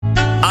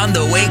on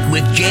the Wake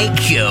with Jake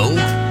show,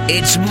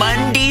 it's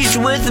Mondays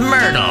with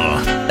Myrtle,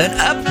 an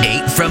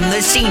update from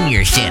the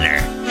Senior Center.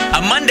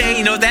 A Monday,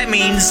 you know what that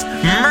means?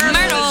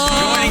 Myrtle is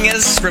joining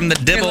us from the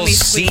Dibble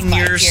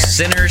Senior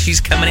Center.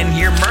 She's coming in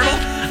here. Myrtle,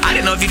 I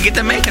didn't know if you'd get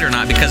to make it or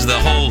not because of the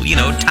whole,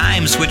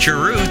 time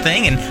switcheroo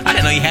thing, and I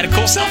didn't know you had a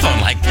cool cell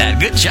phone like that.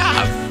 Good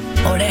job.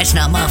 Oh, that's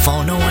not my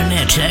phone. No one,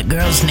 that's that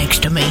girl's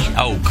next to me.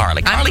 Oh,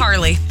 Carly. I'm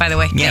Carly, by the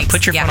way. Yeah, Thanks.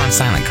 put your phone on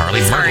silent,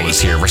 Carly. Sorry. Myrtle is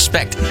here.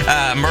 Respect.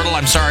 Myrtle,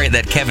 I'm sorry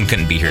that Kevin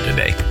couldn't be here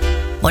today.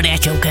 Well,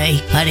 that's okay.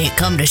 I didn't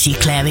come to see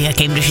Clavy. I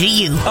came to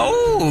see you.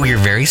 Oh, you're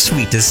very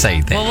sweet to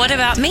say that. Well, what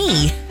about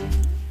me?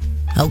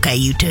 Okay,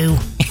 you too.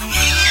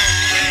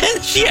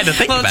 She had to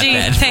think about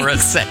that for a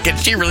second.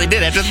 She really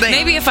did have to think.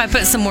 Maybe if I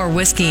put some more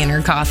whiskey in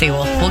her coffee,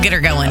 we'll get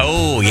her going.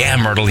 Oh, yeah,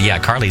 Myrtle. Yeah,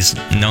 Carly's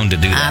known to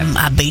do that.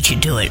 I beat you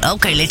to it.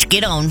 Okay, let's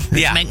get on.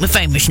 Let's make me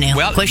famous now.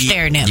 Well, quit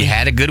staring at me. You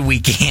had a good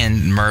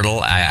weekend,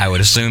 Myrtle, I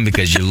would assume,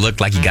 because you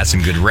looked like you got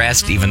some good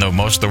rest, even though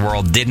most of the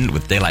world didn't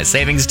with daylight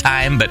savings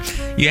time. But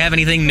you have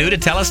anything new to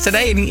tell us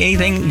today?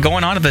 Anything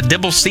going on at the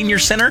Dibble Senior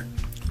Center?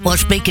 Well,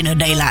 speaking of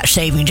daylight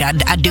savings,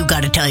 I do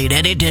got to tell you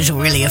that it doesn't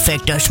really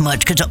affect us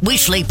much because we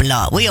sleep a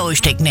lot. We always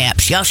take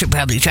naps. Y'all should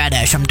probably try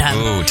that sometime.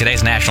 Ooh,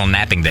 today's National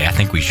Napping Day. I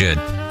think we should.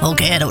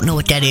 Okay, I don't know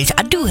what that is.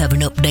 I do have an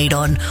update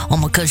on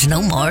my cousin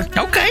Omar.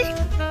 Okay.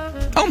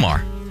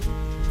 Omar.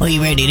 Are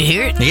you ready to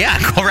hear it? Yeah,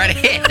 go right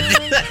ahead.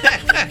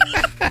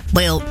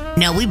 Well,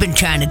 now we've been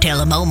trying to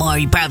tell him, Omar,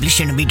 you probably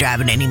shouldn't be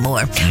driving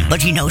anymore. But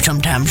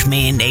sometimes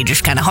men, they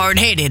just kind of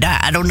hard-headed.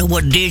 I don't know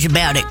what it is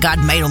about it. God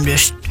made them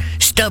just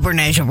stubborn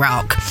as a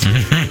rock.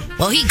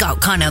 Well, he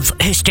got kind of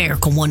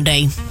hysterical one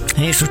day.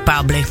 This was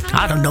probably,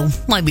 I don't know,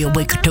 maybe a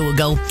week or two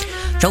ago.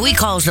 So he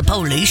calls the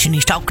police and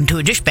he's talking to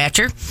a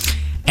dispatcher.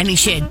 And he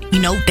said,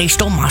 they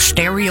stole my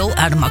stereo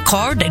out of my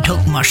car. They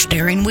took my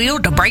steering wheel,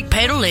 the brake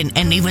pedal,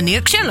 and even the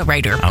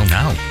accelerator. Oh,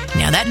 no.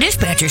 Now, that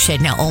dispatcher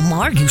said, now,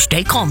 Omar, you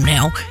stay calm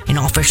now. An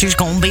officer's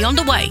going to be on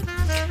the way.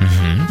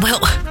 Well,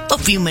 a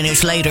few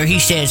minutes later, he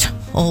says,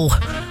 oh,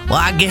 well,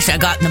 I guess I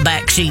got in the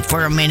back seat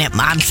for a minute.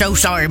 I'm so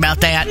sorry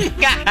about that.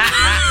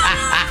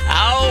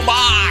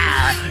 Omar!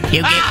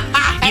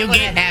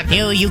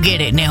 You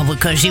get it now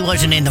because he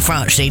wasn't in the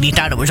front seat. He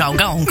thought it was all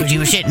gone because he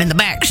was sitting in the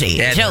back seat.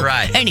 That's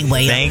right.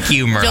 Anyway. Thank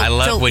you, Murr. I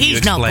love what you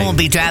explained. He's not going to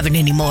be driving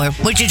anymore,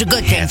 which is a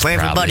good thing for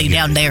everybody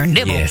down there in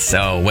Dibble. Yes.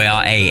 So,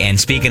 well, hey, and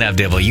speaking of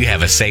Dibble, you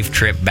have a safe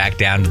trip back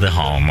down to the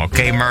home.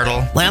 Okay,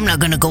 Myrtle? Well, I'm not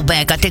going to go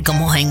back. I think I'm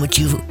going to hang with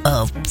you,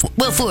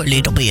 for a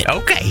little bit.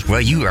 Okay.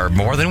 Well, you are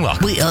more than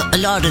welcome. A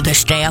lot of the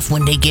staff,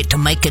 when they get to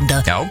making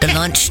the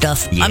lunch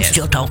stuff, yes. I'm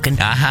still talking.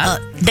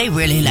 They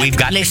really like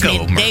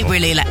listening. They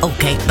really like,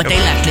 but they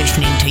like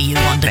listening to you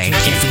on the Church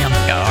FM.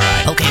 All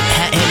right. Okay,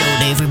 hello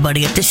to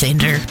everybody at the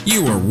center.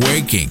 You are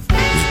waking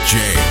with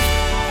Jake.